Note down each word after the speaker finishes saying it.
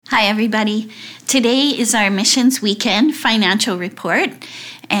Hi, everybody. Today is our Missions Weekend financial report.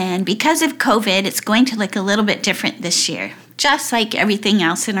 And because of COVID, it's going to look a little bit different this year. Just like everything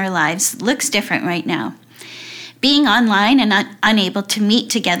else in our lives, looks different right now. Being online and unable to meet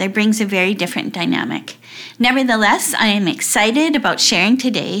together brings a very different dynamic. Nevertheless, I am excited about sharing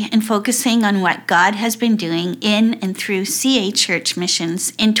today and focusing on what God has been doing in and through CA Church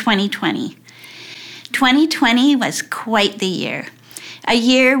Missions in 2020. 2020 was quite the year. A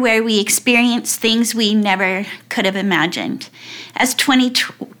year where we experienced things we never could have imagined. As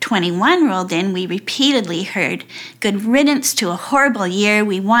 2021 rolled in, we repeatedly heard, "Good riddance to a horrible year,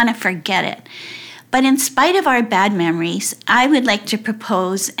 we want to forget it." But in spite of our bad memories, I would like to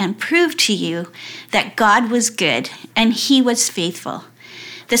propose and prove to you that God was good and He was faithful.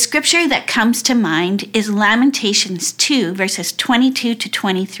 The scripture that comes to mind is Lamentations 2, verses 22 to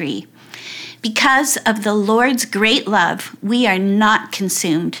 23. Because of the Lord's great love, we are not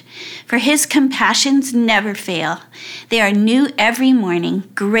consumed, for His compassions never fail. They are new every morning.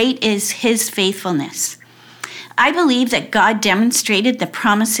 Great is His faithfulness. I believe that God demonstrated the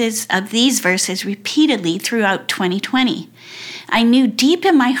promises of these verses repeatedly throughout 2020. I knew deep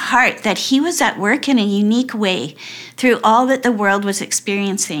in my heart that He was at work in a unique way through all that the world was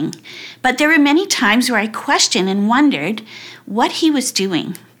experiencing. But there were many times where I questioned and wondered what He was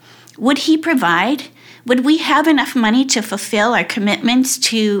doing. Would He provide? Would we have enough money to fulfill our commitments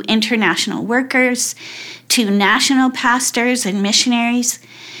to international workers, to national pastors and missionaries?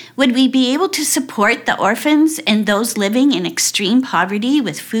 Would we be able to support the orphans and those living in extreme poverty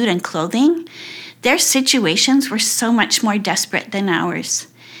with food and clothing? Their situations were so much more desperate than ours.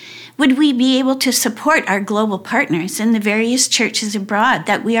 Would we be able to support our global partners in the various churches abroad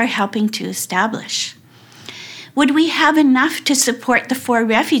that we are helping to establish? Would we have enough to support the 4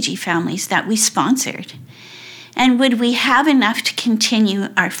 refugee families that we sponsored? And would we have enough to continue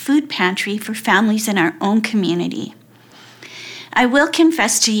our food pantry for families in our own community? I will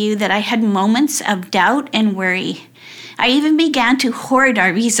confess to you that I had moments of doubt and worry. I even began to hoard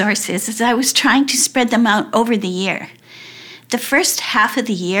our resources as I was trying to spread them out over the year. The first half of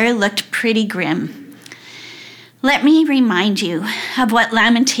the year looked pretty grim. Let me remind you of what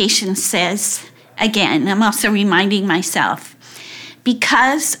Lamentations says. Again, I'm also reminding myself,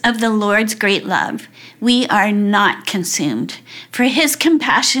 because of the Lord's great love, we are not consumed, for His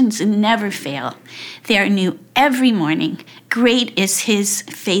compassions never fail. They are new every morning. Great is His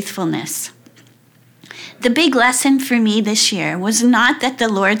faithfulness. The big lesson for me this year was not that the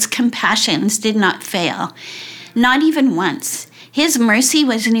Lord's compassions did not fail, not even once. His mercy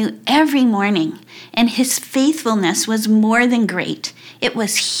was new every morning, and His faithfulness was more than great. It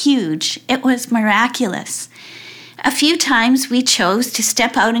was huge. It was miraculous. A few times we chose to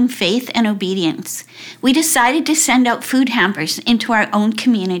step out in faith and obedience. We decided to send out food hampers into our own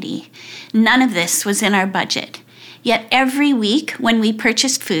community. None of this was in our budget. Yet every week when we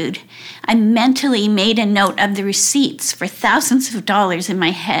purchased food, I mentally made a note of the receipts for thousands of dollars in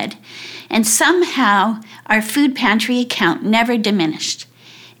my head. And somehow our food pantry account never diminished.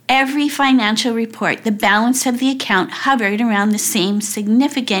 Every financial report, the balance of the account hovered around the same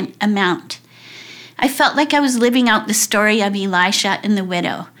significant amount. I felt like I was living out the story of Elisha and the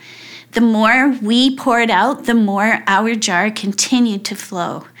widow. The more we poured out, the more our jar continued to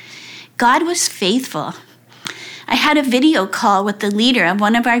flow. God was faithful. I had a video call with the leader of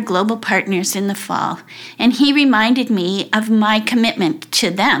one of our global partners in the fall, and he reminded me of my commitment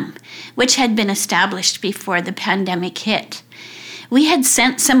to them, which had been established before the pandemic hit. We had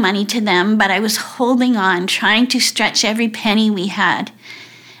sent some money to them, but I was holding on, trying to stretch every penny we had.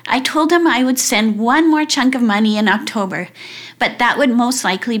 I told him I would send one more chunk of money in October, but that would most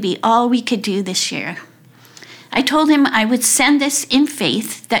likely be all we could do this year. I told him I would send this in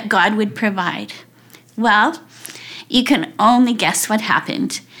faith that God would provide. Well, you can only guess what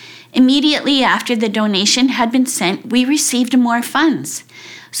happened. Immediately after the donation had been sent, we received more funds.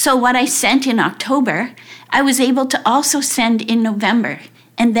 So what I sent in October, I was able to also send in November,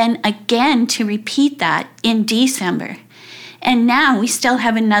 and then again to repeat that in December. And now we still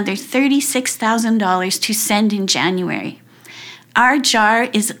have another $36,000 to send in January. Our jar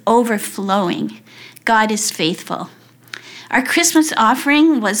is overflowing. God is faithful. Our Christmas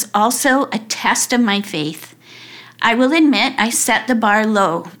offering was also a test of my faith. I will admit I set the bar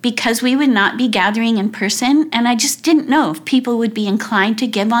low because we would not be gathering in person, and I just didn't know if people would be inclined to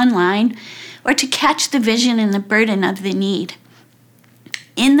give online or to catch the vision and the burden of the need.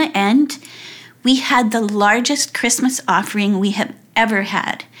 In the end, we had the largest Christmas offering we have ever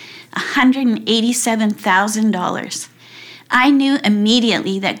had, $187,000. I knew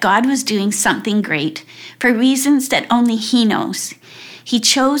immediately that God was doing something great for reasons that only He knows. He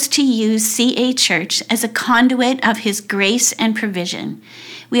chose to use CA Church as a conduit of His grace and provision.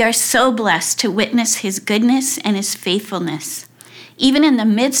 We are so blessed to witness His goodness and His faithfulness. Even in the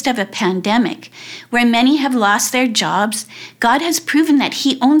midst of a pandemic, where many have lost their jobs, God has proven that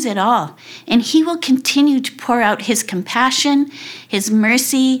He owns it all, and He will continue to pour out His compassion, His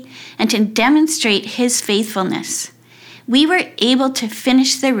mercy, and to demonstrate His faithfulness. We were able to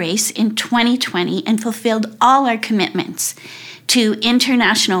finish the race in 2020 and fulfilled all our commitments to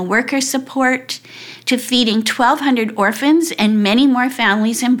international worker support, to feeding 1,200 orphans and many more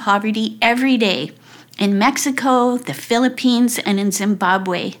families in poverty every day in Mexico, the Philippines, and in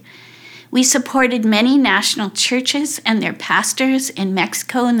Zimbabwe. We supported many national churches and their pastors in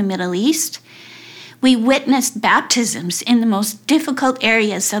Mexico and the Middle East. We witnessed baptisms in the most difficult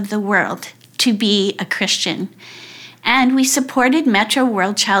areas of the world to be a Christian. And we supported Metro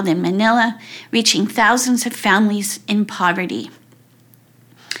World Child in Manila, reaching thousands of families in poverty.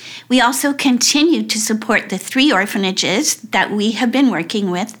 We also continued to support the 3 orphanages that we have been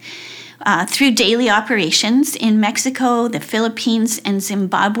working with through daily operations in Mexico, the Philippines, and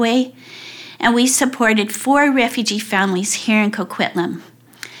Zimbabwe. And we supported 4 refugee families here in Coquitlam.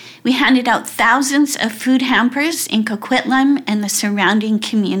 We handed out thousands of food hampers in Coquitlam and the surrounding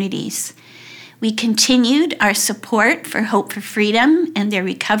communities. We continued our support for Hope for Freedom and their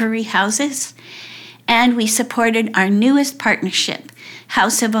recovery houses. And we supported our newest partnership,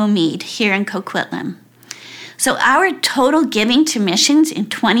 House of Omid, here in Coquitlam. So our total giving to missions in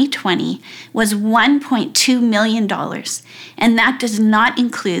 2020 was $1.2 million, and that does not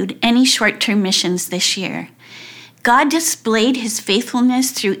include any short-term missions this year. God displayed His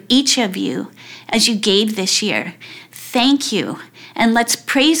faithfulness through each of you as you gave this year. Thank you, and let's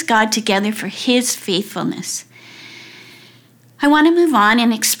praise God together for His faithfulness. I want to move on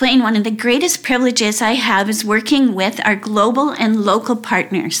and explain one of the greatest privileges I have is working with our global and local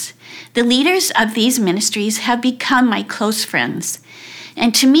partners. The leaders of these ministries have become my close friends.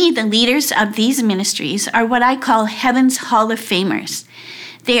 And to me, the leaders of these ministries are what I call Heaven's Hall of Famers.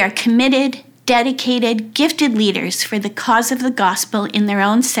 They are committed, dedicated, gifted leaders for the cause of the gospel in their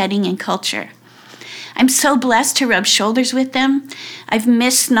own setting and culture. I'm so blessed to rub shoulders with them. I've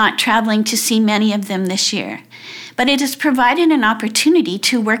missed not traveling to see many of them this year. But it has provided an opportunity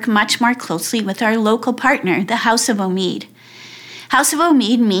to work much more closely with our local partner, the House of Omid. House of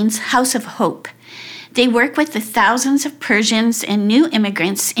Omid means House of Hope. They work with the thousands of Persians and new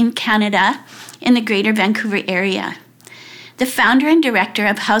immigrants in Canada in the Greater Vancouver area. The founder and director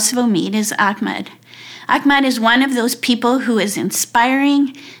of House of Omid is Ahmed. Ahmed is one of those people who is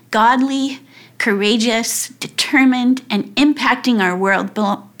inspiring, godly, courageous, determined, and impacting our world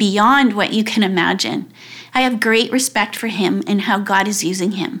beyond what you can imagine. I have great respect for him and how God is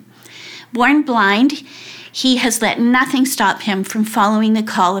using him. Born blind, he has let nothing stop him from following the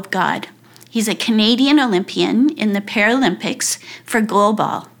call of God. He's a Canadian Olympian in the Paralympics for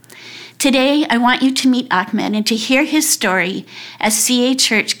goalball. Today, I want you to meet Ahmed and to hear his story as CA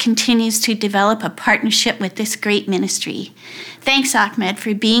Church continues to develop a partnership with this great ministry. Thanks, Ahmed,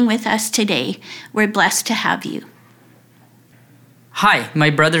 for being with us today. We're blessed to have you. Hi, my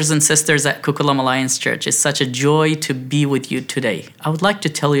brothers and sisters at Coquitlam Alliance Church. It's such a joy to be with you today. I would like to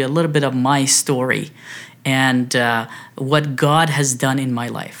tell you a little bit of my story and what God has done in my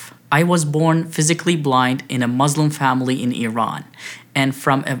life. I was born physically blind in a Muslim family in Iran. And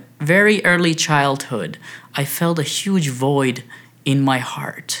from a very early childhood, I felt a huge void in my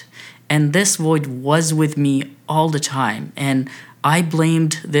heart. And this void was with me all the time. And I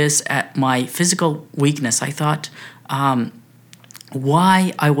blamed this at my physical weakness. I thought,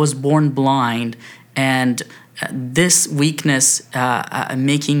 why I was born blind and this weakness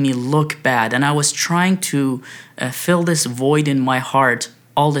making me look bad. And I was trying to fill this void in my heart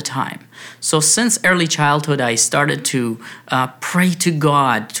all the time. So since early childhood, I started to pray to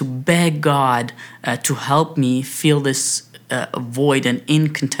God, to beg God to help me feel this void and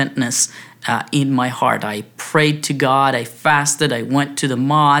incontentness in my heart. I prayed to God, I fasted, I went to the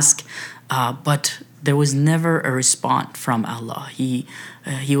mosque, but there was never a response from Allah. He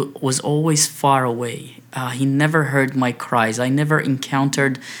was always far away. He never heard my cries. I never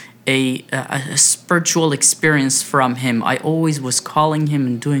encountered a spiritual experience from him. I always was calling him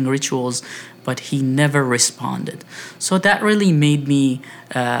and doing rituals, but he never responded. So that really made me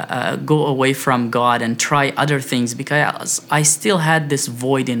go away from God and try other things because I still had this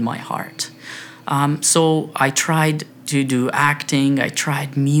void in my heart. So I tried to do acting, I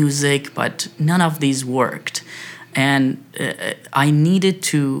tried music, but none of these worked. And I needed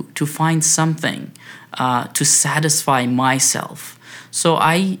to find something to satisfy myself. So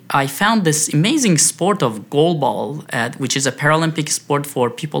I found this amazing sport of goalball, which is a Paralympic sport for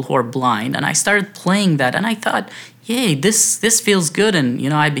people who are blind, and I started playing that, and I thought, yay, this feels good,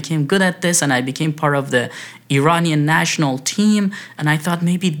 and I became good at this, and I became part of the Iranian national team, and I thought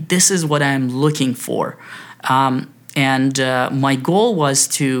maybe this is what I'm looking for. And my goal was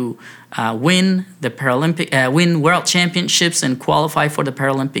to win win World Championships and qualify for the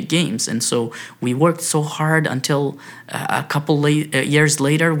Paralympic Games. And so we worked so hard until a couple years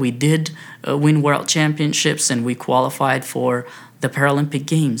later, we did win World Championships and we qualified for the Paralympic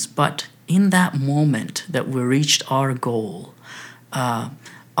Games. But in that moment that we reached our goal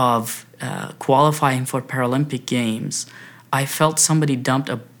of qualifying for Paralympic Games, I felt somebody dumped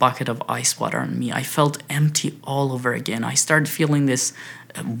a bucket of ice water on me. I felt empty all over again. I started feeling this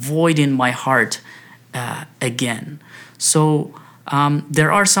void in my heart again. So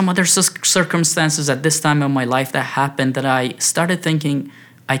there are some other circumstances at this time of my life that happened that I started thinking,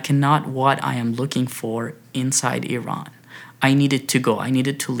 I cannot what I am looking for inside Iran. I needed to go. I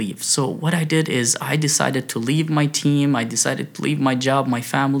needed to leave. So what I did is I decided to leave my team. I decided to leave my job, my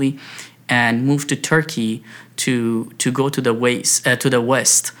family, and move to Turkey to go to the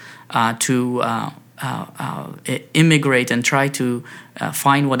west, to immigrate and try to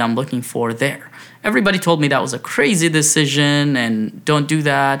find what I'm looking for there. Everybody told me that was a crazy decision and don't do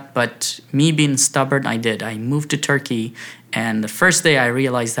that. But me being stubborn, I did. I moved to Turkey, and the first day I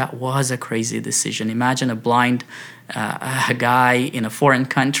realized that was a crazy decision. Imagine a blind a guy in a foreign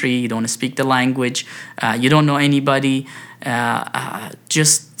country. You don't speak the language. You don't know anybody.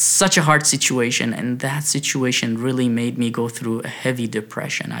 Just such a hard situation. And that situation really made me go through a heavy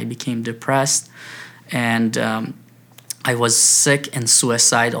depression. I became depressed, and I was sick and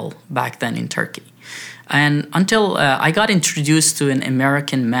suicidal back then in Turkey. And until I got introduced to an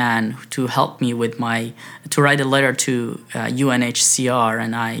American man to help me with to write a letter to UNHCR,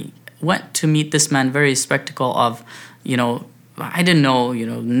 and I went to meet this man, very spectacle of, I didn't know,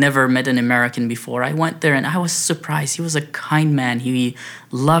 never met an American before. I went there and I was surprised. He was a kind man. He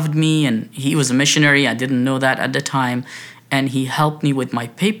loved me, and he was a missionary. I didn't know that at the time. And he helped me with my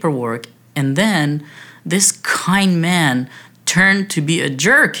paperwork. And then this kind man turned to be a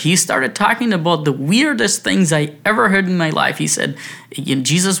jerk. He started talking about the weirdest things I ever heard in my life. He said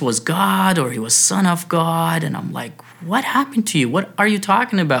Jesus was God, or he was son of God. And I'm like, what happened to you? What are you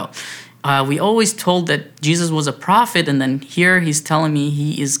talking about? We always told that Jesus was a prophet, and then here he's telling me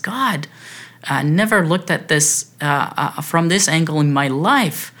he is God. I never looked at this from this angle in my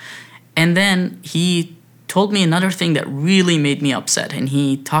life. And then he told me another thing that really made me upset. And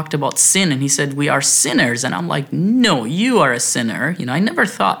he talked about sin, and he said, we are sinners. And I'm like, no, you are a sinner. I never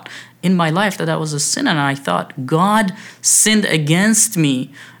thought in my life that I was a sinner. And I thought God sinned against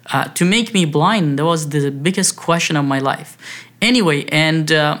me to make me blind. That was the biggest question of my life. Anyway, and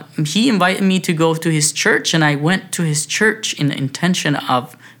he invited me to go to his church, and I went to his church in the intention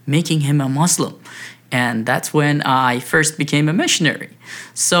of making him a Muslim. And that's when I first became a missionary.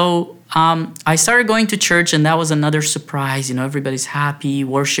 So I started going to church, and that was another surprise. Everybody's happy,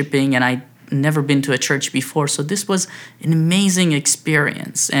 worshiping, and I'd never been to a church before. So this was an amazing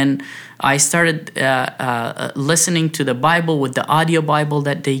experience. And I started listening to the Bible with the audio Bible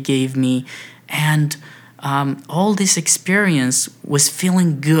that they gave me. And all this experience was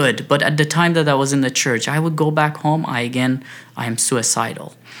feeling good. But at the time that I was in the church, I would go back home. I am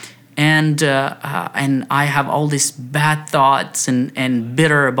suicidal. And I have all these bad thoughts and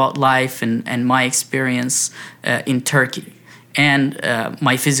bitter about life and my experience in Turkey and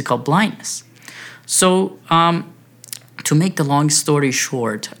my physical blindness. So to make the long story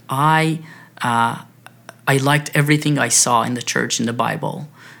short, I liked everything I saw in the church, in the Bible.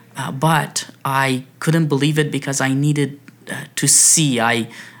 But I couldn't believe it because I needed to see. I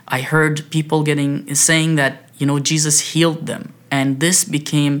heard people saying that, Jesus healed them. And this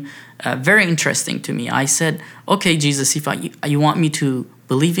became very interesting to me. I said, okay, Jesus, if you want me to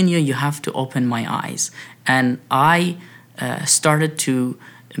believe in you, you have to open my eyes. And I started to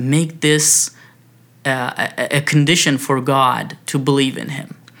make this a condition for God to believe in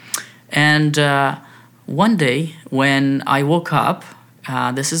him. And one day when I woke up,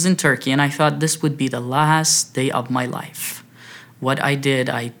 this is in Turkey, and I thought this would be the last day of my life. What I did,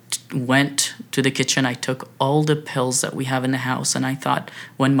 I went to the kitchen, I took all the pills that we have in the house, and I thought,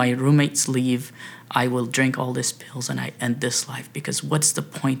 when my roommates leave, I will drink all these pills and I end this life, because what's the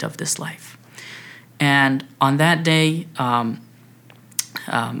point of this life? And on that day, I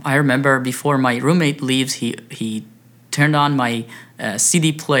remember before my roommate leaves, he turned on my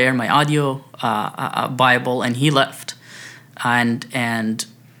CD player, my audio Bible, and he left. And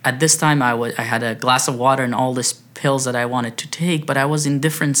at this time, I had a glass of water and all these pills that I wanted to take, but I was in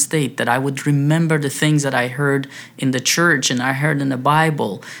different state, that I would remember the things that I heard in the church and I heard in the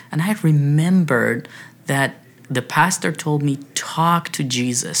Bible. And I remembered that the pastor told me, talk to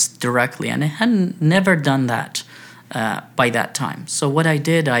Jesus directly. And I had never done that by that time. So what I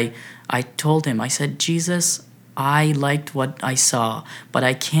did, I told him, I said, Jesus, I liked what I saw, but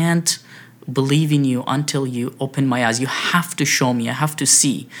I can't believe in you until you open my eyes. You have to show me. I have to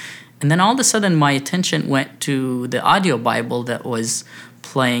see. And then all of a sudden, my attention went to the audio Bible that was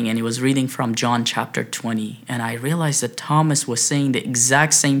playing, and he was reading from John chapter 20. And I realized that Thomas was saying the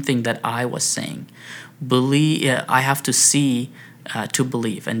exact same thing that I was saying. I have to see to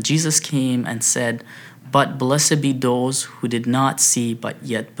believe. And Jesus came and said, but blessed be those who did not see but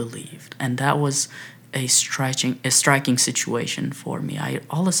yet believed. And that was a striking situation for me.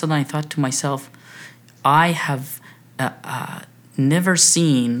 All of a sudden I thought to myself, I have never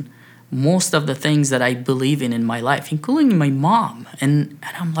seen most of the things that I believe in my life, including my mom. And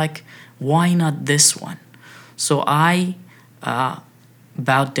I'm like, why not this one? So I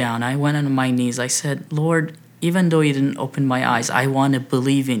bowed down. I went on my knees. I said, Lord, even though you didn't open my eyes, I want to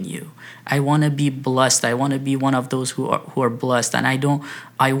believe in you. I want to be blessed. I want to be one of those who are blessed. And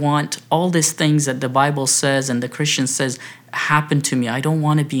I want all these things that the Bible says and the Christian says happen to me. I don't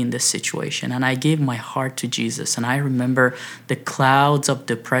want to be in this situation. And I gave my heart to Jesus. And I remember the clouds of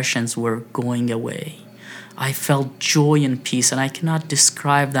depressions were going away. I felt joy and peace. And I cannot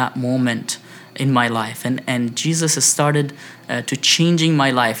describe that moment in my life. And Jesus has started to changing my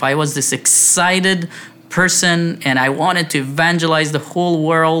life. I was this excited person, and I wanted to evangelize the whole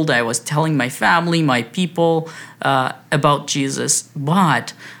world. I was telling my family, my people about Jesus,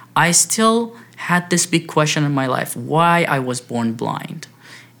 but I still had this big question in my life, why I was born blind.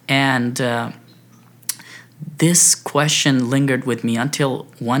 And this question lingered with me until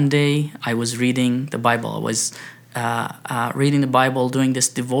one day I was reading the Bible. I was reading the Bible, doing this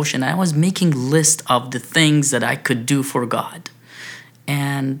devotion. I was making a list of the things that I could do for God.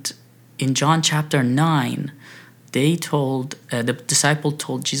 And in John chapter 9, the disciple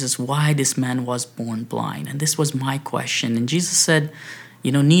told Jesus why this man was born blind. And this was my question. And Jesus said,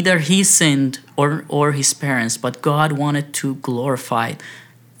 neither he sinned or his parents, but God wanted to glorify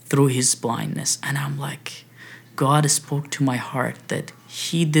through his blindness. And I'm like, God spoke to my heart that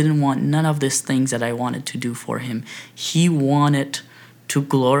he didn't want none of these things that I wanted to do for him. He wanted to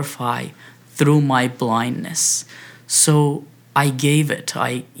glorify through my blindness. So I gave it.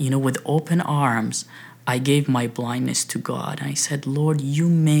 With open arms, I gave my blindness to God. I said, Lord, you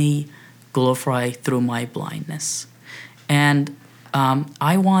may glorify through my blindness. And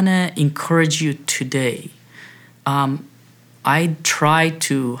I want to encourage you today. I tried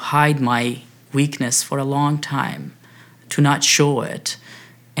to hide my weakness for a long time, to not show it.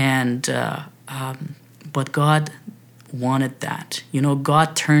 And but God wanted that.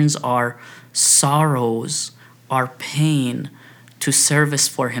 God turns our sorrows, our pain, to service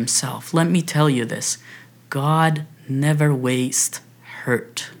for himself. Let me tell you this. God never wastes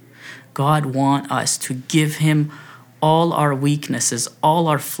hurt. God wants us to give him all our weaknesses, all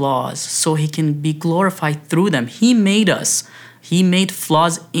our flaws, so he can be glorified through them. He made us. He made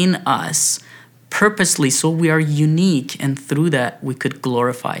flaws in us purposely so we are unique, and through that we could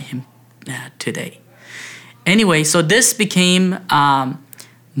glorify him today. Anyway, so this became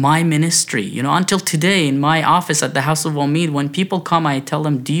my ministry. Until today in my office at the House of Omid, when people come, I tell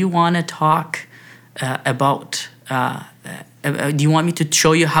them, do you want to talk about, do you want me to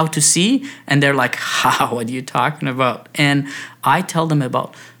show you how to see? And they're like, how? What are you talking about? And I tell them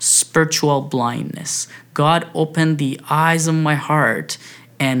about spiritual blindness. God opened the eyes of my heart,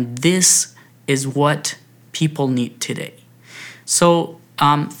 and this is what people need today. So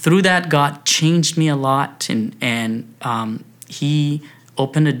through that, God changed me a lot, and he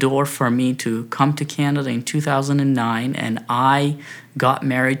opened a door for me to come to Canada in 2009, and I got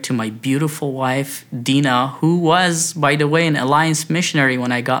married to my beautiful wife, Dina, who was, by the way, an Alliance missionary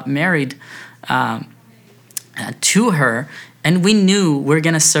when I got married to her. And we knew we're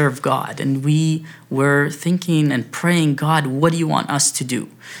going to serve God, and we were thinking and praying, God, what do you want us to do?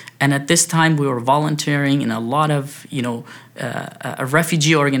 And at this time, we were volunteering in a lot of, a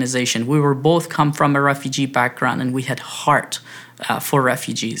refugee organization. We were both come from a refugee background, and we had heart for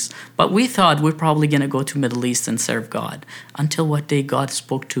refugees. But we thought we're probably going to go to Middle East and serve God. Until one day, God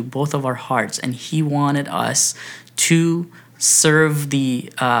spoke to both of our hearts, and he wanted us to serve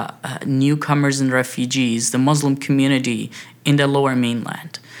the newcomers and refugees, the Muslim community in the Lower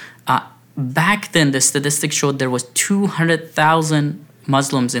Mainland. Back then, the statistics showed there was 200,000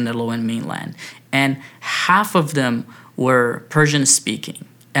 Muslims in the Lower Mainland, and half of them were Persian-speaking.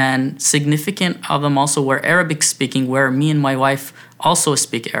 and significant of them also were Arabic speaking, where me and my wife also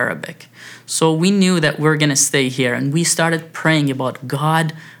speak Arabic. So we knew that we're going to stay here, and we started praying about,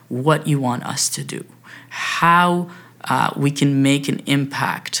 God, what you want us to do, how we can make an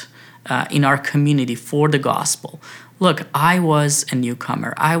impact in our community for the gospel. Look, I was a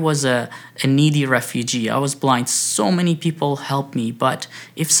newcomer. I was a needy refugee. I was blind. So many people helped me. But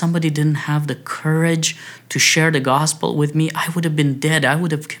if somebody didn't have the courage to share the gospel with me, I would have been dead. I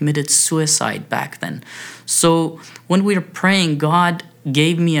would have committed suicide back then. So when we were praying, God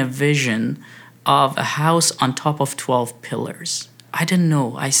gave me a vision of a house on top of 12 pillars. I didn't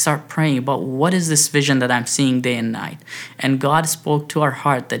know. I start praying about what is this vision that I'm seeing day and night. And God spoke to our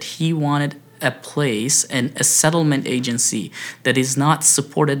heart that He wanted a place and a settlement agency that is not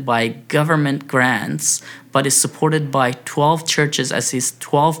supported by government grants, but is supported by 12 churches as His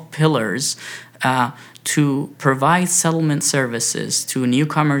 12 pillars to provide settlement services to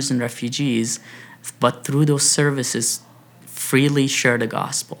newcomers and refugees, but through those services, freely share the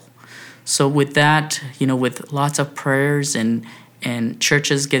gospel. So with that, with lots of prayers and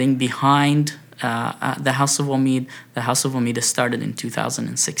churches getting behind the House of Omid is started in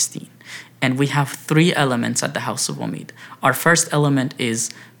 2016. And we have 3 elements at the House of Omid. Our first element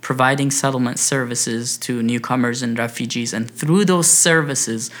is providing settlement services to newcomers and refugees, and through those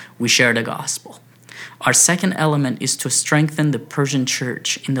services, we share the gospel. Our second element is to strengthen the Persian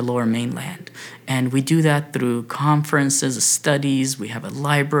church in the Lower Mainland. And we do that through conferences, studies. We have a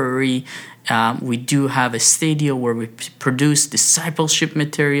library. We do have a studio where we produce discipleship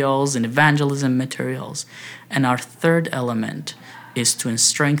materials and evangelism materials. And our third element is to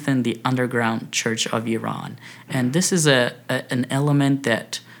strengthen the underground church of Iran. And this is an element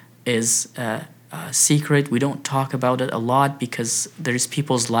that is secret. We don't talk about it a lot because there's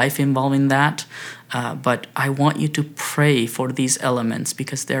people's life involved in that. But I want you to pray for these elements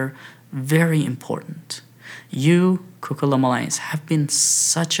because they're very important. You, Kukulam Alliance, have been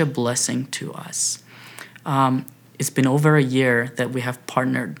such a blessing to us. It's been over a year that we have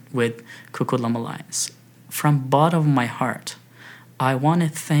partnered with Kukulam Alliance. From bottom of my heart, I want to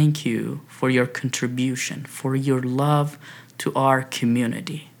thank you for your contribution, for your love to our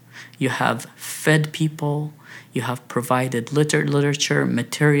community. You have fed people, you have provided literature,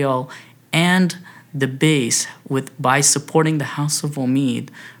 material, and the base by supporting the House of Omid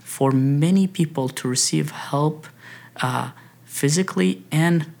for many people to receive help physically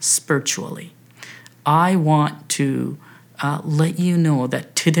and spiritually. I want to let you know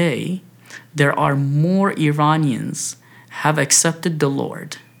that today there are more Iranians have accepted the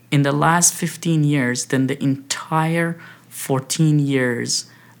Lord in the last 15 years than the entire 14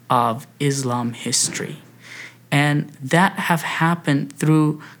 years of Islam history. And that have happened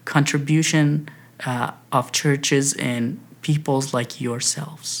through contribution of churches and peoples like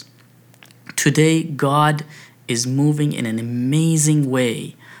yourselves. Today, God is moving in an amazing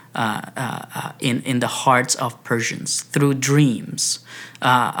way in the hearts of Persians through dreams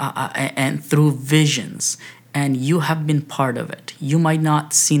and through visions. And you have been part of it. You might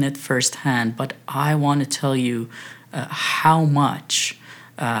not seen it firsthand, but I want to tell you how much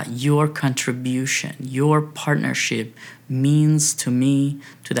your contribution, your partnership means to me,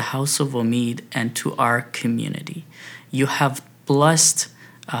 to the House of Omid, and to our community. You have blessed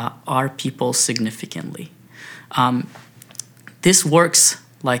our people significantly. This works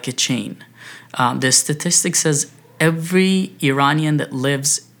like a chain. The statistic says every Iranian that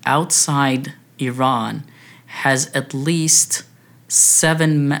lives outside Iran has at least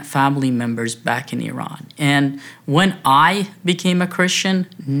 7 family members back in Iran. And when I became a Christian,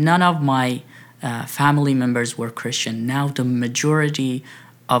 none of my family members were Christian. Now the majority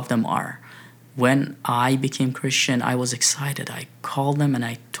of them are. When I became Christian, I was excited. I called them and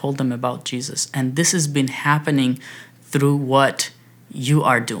I told them about Jesus. And this has been happening through what you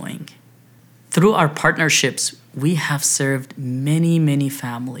are doing. Through our partnerships, we have served many, many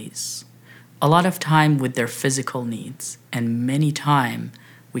families. A lot of time with their physical needs, and many time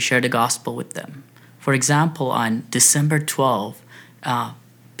we share the gospel with them. For example, on December 12,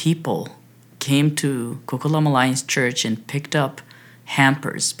 people came to Kukulam Alliance Church and picked up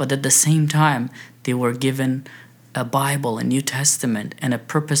hampers, but at the same time, they were given a Bible, a New Testament, and a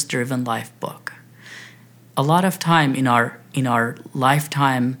purpose-driven life book. A lot of time in our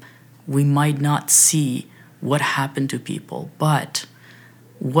lifetime, we might not see what happened to people, but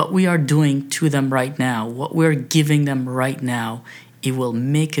what we are doing to them right now, what we're giving them right now, it will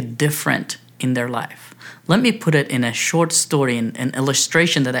make a difference in their life. Let me put it in a short story, an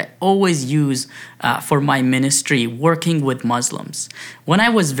illustration that I always use for my ministry, working with Muslims. When I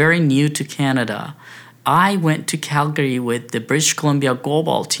was very new to Canada, I went to Calgary with the British Columbia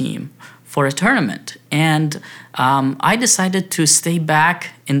goalball team for a tournament. And I decided to stay back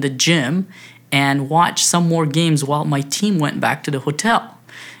in the gym and watch some more games while my team went back to the hotel.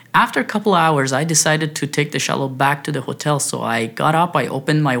 After a couple hours, I decided to take the shuttle back to the hotel. So I got up, I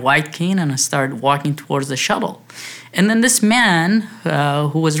opened my white cane, and I started walking towards the shuttle. And then this man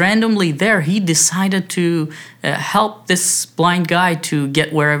who was randomly there, he decided to help this blind guy to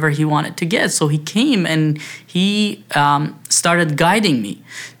get wherever he wanted to get. So he came and he started guiding me.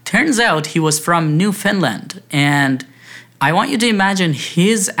 Turns out he was from Newfoundland. And I want you to imagine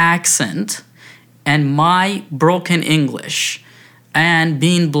his accent and my broken English and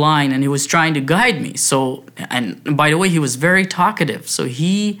being blind, and he was trying to guide me. So, and by the way, he was very talkative. So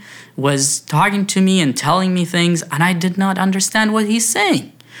he was talking to me and telling me things, and I did not understand what he's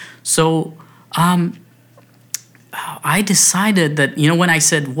saying. So I decided that, when I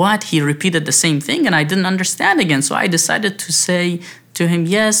said what, he repeated the same thing, and I didn't understand again. So I decided to say to him,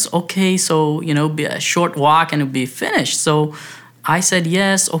 yes, okay, so, be a short walk and it'll be finished. So I said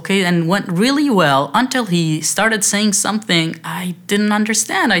yes, okay, and went really well until he started saying something I didn't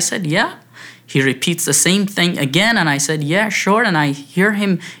understand. I said, yeah. He repeats the same thing again, and I said, yeah, sure. And I hear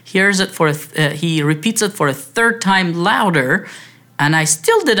him, he repeats it for a third time louder, and I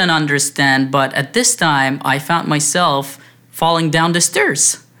still didn't understand. But at this time, I found myself falling down the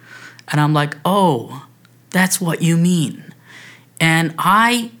stairs. And I'm like, oh, that's what you mean. And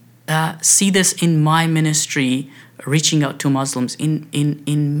I see this in my ministry, reaching out to Muslims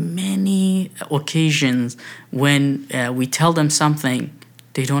in many occasions when we tell them something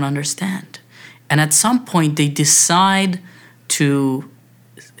they don't understand. And at some point they decide to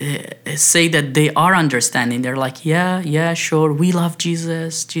say that they are understanding. They're like, yeah, sure, we love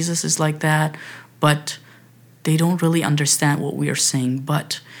Jesus. Jesus is like that. But they don't really understand what we are saying.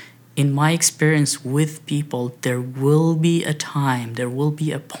 But in my experience with people, there will be a time, there will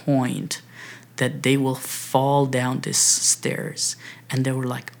be a point that they will fall down these stairs and they were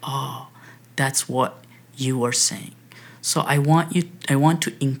like, oh, that's what you were saying. So I want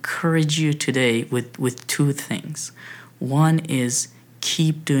to encourage you today with two things. One is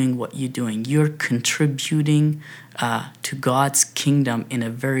keep doing what you're doing. You're contributing to God's kingdom in a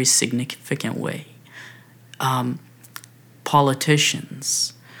very significant way.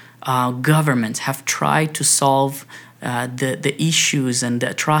 Politicians, governments have tried to solve the issues and the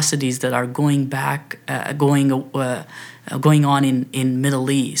atrocities that are going on in Middle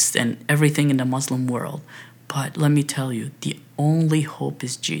East and everything in the Muslim world. But let me tell you, the only hope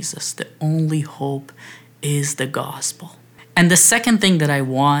is Jesus. The only hope is the gospel. And the second thing that I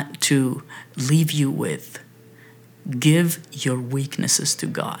want to leave you with, give your weaknesses to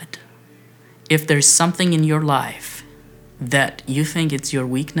God. If there's something in your life that you think it's your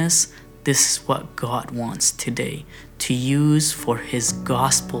weakness, this is what God wants today to use for his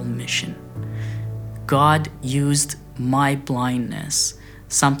gospel mission. God used my blindness,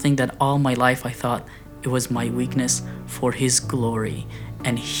 something that all my life I thought it was my weakness, for his glory.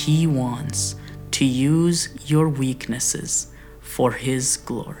 And he wants to use your weaknesses for his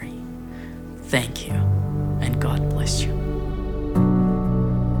glory. Thank you, and God bless you.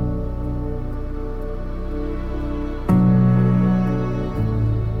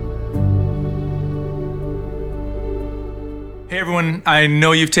 Hey everyone, I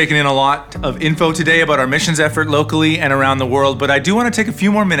know you've taken in a lot of info today about our missions effort locally and around the world, but I do want to take a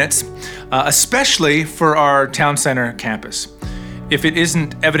few more minutes, especially for our town center campus. If it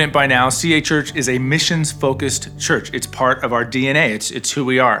isn't evident by now, CA Church is a missions-focused church. It's part of our DNA. It's who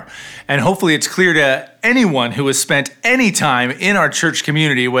we are. And hopefully it's clear to anyone who has spent any time in our church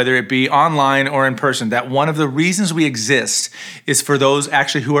community, whether it be online or in person, that one of the reasons we exist is for those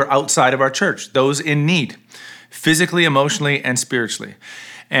actually who are outside of our church, those in need, physically, emotionally, and spiritually.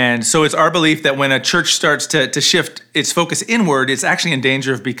 And so it's our belief that when a church starts to shift its focus inward, it's actually in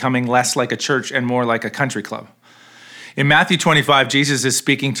danger of becoming less like a church and more like a country club. In Matthew 25, Jesus is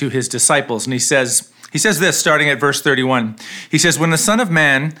speaking to his disciples, and he says this, starting at verse 31. He says, "When the Son of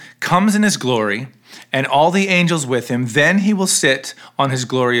Man comes in his glory, and all the angels with him, then he will sit on his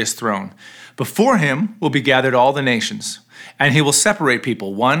glorious throne. Before him will be gathered all the nations, and he will separate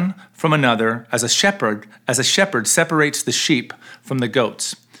people one from another as a shepherd separates the sheep from the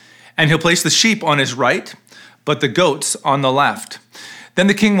goats. And he'll place the sheep on his right, but the goats on the left. Then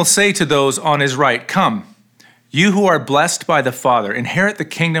the king will say to those on his right, 'Come, you who are blessed by the Father, inherit the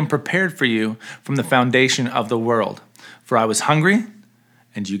kingdom prepared for you from the foundation of the world. For I was hungry,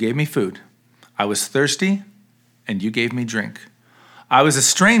 and you gave me food. I was thirsty, and you gave me drink. I was a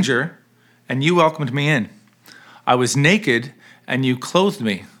stranger, and you welcomed me in. I was naked, and you clothed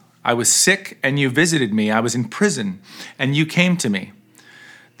me. I was sick, and you visited me. I was in prison, and you came to me.'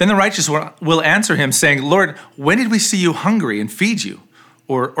 Then the righteous will answer him, saying, 'Lord, when did we see you hungry and feed you,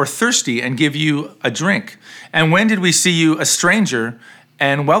 or thirsty and give you a drink? And when did we see you a stranger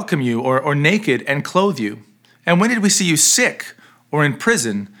and welcome you, or naked and clothe you? And when did we see you sick or in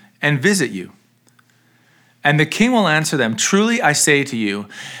prison and visit you?' And the king will answer them, 'Truly I say to you,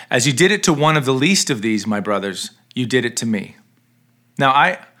 as you did it to one of the least of these, my brothers, you did it to me.'"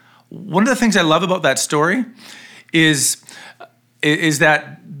 Now, one of the things I love about that story is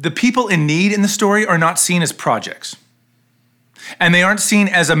that the people in need in the story are not seen as projects. And they aren't seen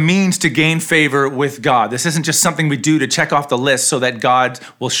as a means to gain favor with God. This isn't just something we do to check off the list so that God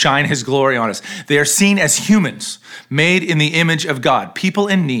will shine his glory on us. They are seen as humans made in the image of God, people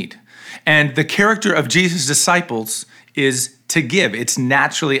in need. And the character of Jesus' disciples is to give. It's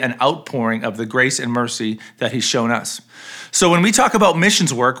naturally an outpouring of the grace and mercy that he's shown us. So when we talk about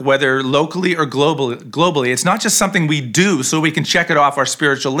missions work, whether locally or globally, it's not just something we do so we can check it off our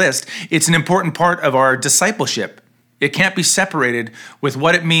spiritual list. It's an important part of our discipleship. It can't be separated with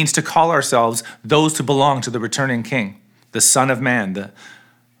what it means to call ourselves those who belong to the returning King, the Son of Man,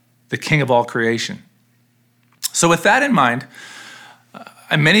 the King of all creation. So with that in mind,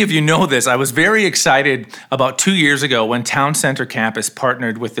 and many of you know this, I was very excited about 2 years ago when Town Center Campus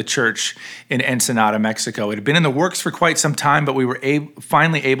partnered with the church in Ensenada, Mexico. It had been in the works for quite some time, but we were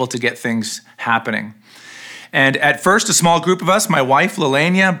finally able to get things happening. And at first, a small group of us, my wife,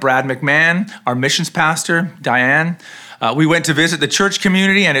 Lelania, Brad McMahon, our missions pastor, Diane, we went to visit the church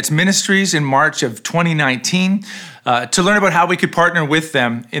community and its ministries in March of 2019 to learn about how we could partner with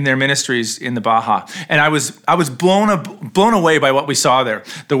them in their ministries in the Baja. And I was blown away by what we saw there.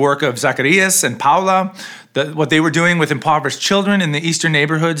 The work of Zacarias and Paula, what they were doing with impoverished children in the eastern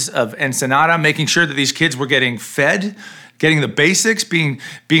neighborhoods of Ensenada, making sure that these kids were getting fed, getting the basics, being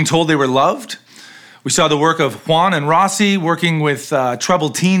told they were loved. We saw the work of Juan and Rossi working with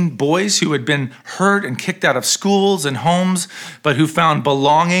troubled teen boys who had been hurt and kicked out of schools and homes, but who found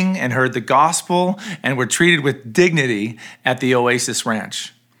belonging and heard the gospel and were treated with dignity at the Oasis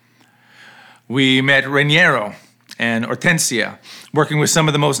Ranch. We met Raniero and Hortensia working with some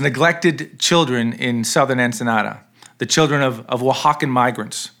of the most neglected children in southern Ensenada, the children of Oaxacan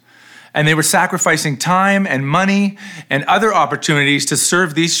migrants. And they were sacrificing time and money and other opportunities to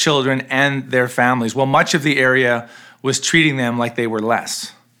serve these children and their families, while much of the area was treating them like they were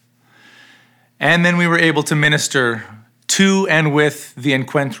less. And then we were able to minister to and with the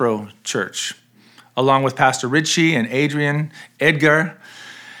Encuentro Church, along with Pastor Richie and Adrian, Edgar,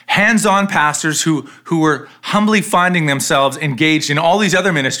 hands-on pastors who were humbly finding themselves engaged in all these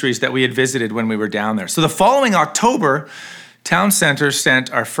other ministries that we had visited when we were down there. So the following October, Town Center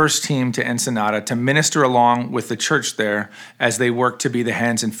sent our first team to Ensenada to minister along with the church there as they worked to be the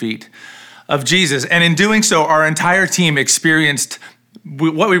hands and feet of Jesus. And in doing so, our entire team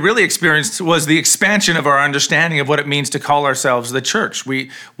what we really experienced was the expansion of our understanding of what it means to call ourselves the church. We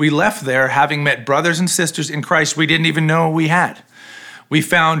left there having met brothers and sisters in Christ we didn't even know we had. We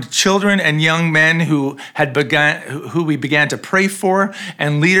found children and young men who we began to pray for,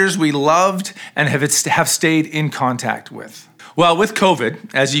 and leaders we loved and have stayed in contact with. Well, with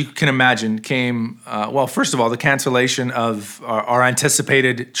COVID, as you can imagine, came, first of all, the cancellation of our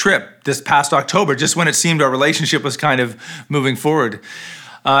anticipated trip this past October, just when it seemed our relationship was kind of moving forward.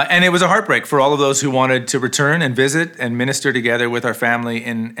 And it was a heartbreak for all of those who wanted to return and visit and minister together with our family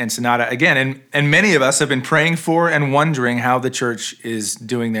in Ensenada again. And many of us have been praying for and wondering how the church is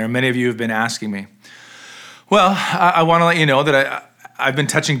doing there. Many of you have been asking me. Well, I want to let you know that I've been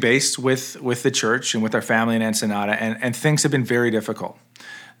touching base with the church and with our family in Ensenada, and things have been very difficult.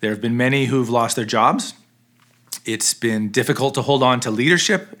 There have been many who've lost their jobs. It's been difficult to hold on to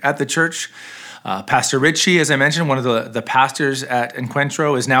leadership at the church. Pastor Richie, as I mentioned, one of the pastors at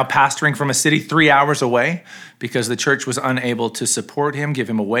Encuentro, is now pastoring from a city 3 hours away because the church was unable to support him, give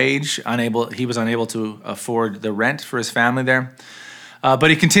him a wage. He was unable to afford the rent for his family there. But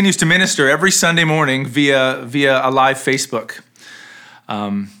he continues to minister every Sunday morning via a live Facebook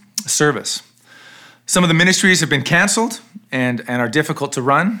service. Some of the ministries have been canceled and are difficult to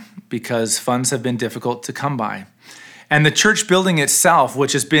run because funds have been difficult to come by. And the church building itself,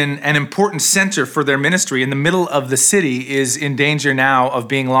 which has been an important center for their ministry in the middle of the city, is in danger now of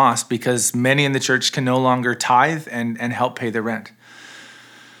being lost because many in the church can no longer tithe and help pay the rent.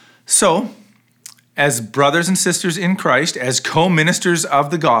 So, as brothers and sisters in Christ, as co-ministers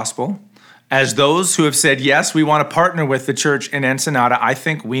of the gospel, as those who have said, yes, we want to partner with the church in Ensenada, I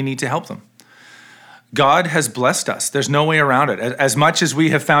think we need to help them. God has blessed us. There's no way around it. As much as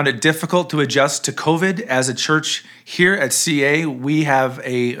we have found it difficult to adjust to COVID as a church here at CA, we have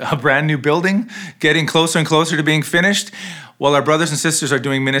a brand new building getting closer and closer to being finished, while our brothers and sisters are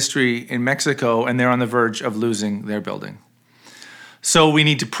doing ministry in Mexico and they're on the verge of losing their building. So we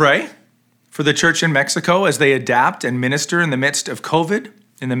need to pray for the church in Mexico as they adapt and minister in the midst of COVID,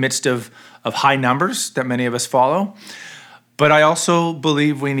 in the midst of high numbers that many of us follow. But I also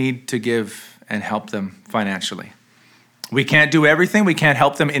believe we need to give and help them financially. We can't do everything. We can't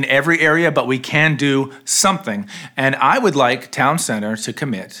help them in every area, but we can do something. And I would like Town Center to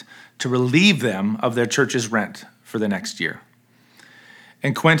commit to relieve them of their church's rent for the next year.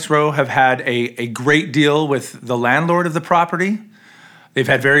 Encuentro have had a great deal with the landlord of the property. They've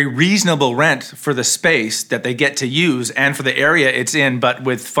had very reasonable rent for the space that they get to use and for the area it's in, but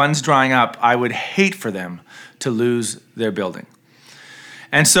with funds drying up, I would hate for them to lose their building.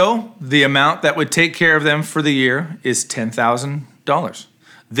 And so the amount that would take care of them for the year is $10,000.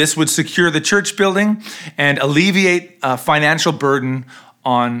 This would secure the church building and alleviate a financial burden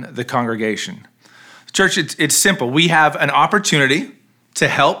on the congregation. Church, it's simple. We have an opportunity to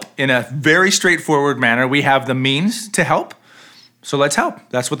help in a very straightforward manner. We have the means to help, so let's help.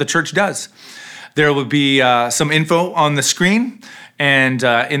 That's what the church does. There will be some info on the screen and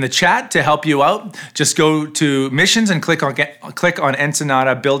in the chat to help you out. Just go to missions and click on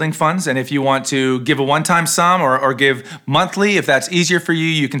Ensenada Building Funds. And if you want to give a one-time sum or give monthly, if that's easier for you,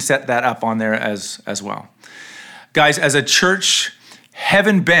 you can set that up on there as well. Guys, as a church,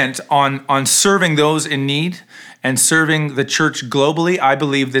 heaven bent on serving those in need and serving the church globally, I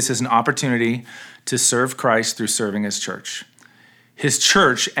believe this is an opportunity to serve Christ through serving his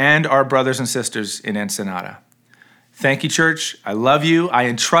church and our brothers and sisters in Ensenada. Thank you, church. I love you. I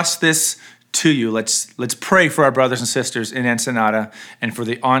entrust this to you. Let's pray for our brothers and sisters in Ensenada and for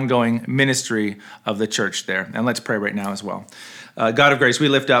the ongoing ministry of the church there. And let's pray right now as well. God of grace, we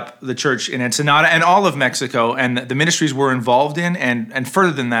lift up the church in Ensenada and all of Mexico and the ministries we're involved in, and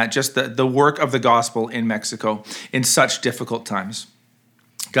further than that, just the work of the gospel in Mexico in such difficult times.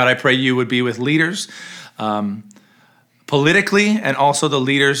 God, I pray you would be with leaders politically and also the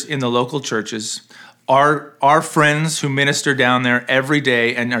leaders in the local churches. Our friends who minister down there every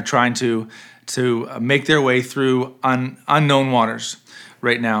day and are trying to make their way through unknown waters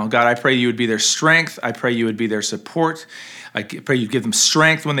right now. God, I pray you would be their strength. I pray you would be their support. I pray you give them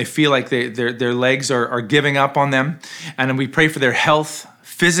strength when they feel like their legs are giving up on them. And we pray for their health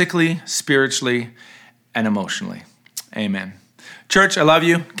physically, spiritually, and emotionally. Amen. Church, I love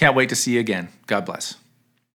you. Can't wait to see you again. God bless.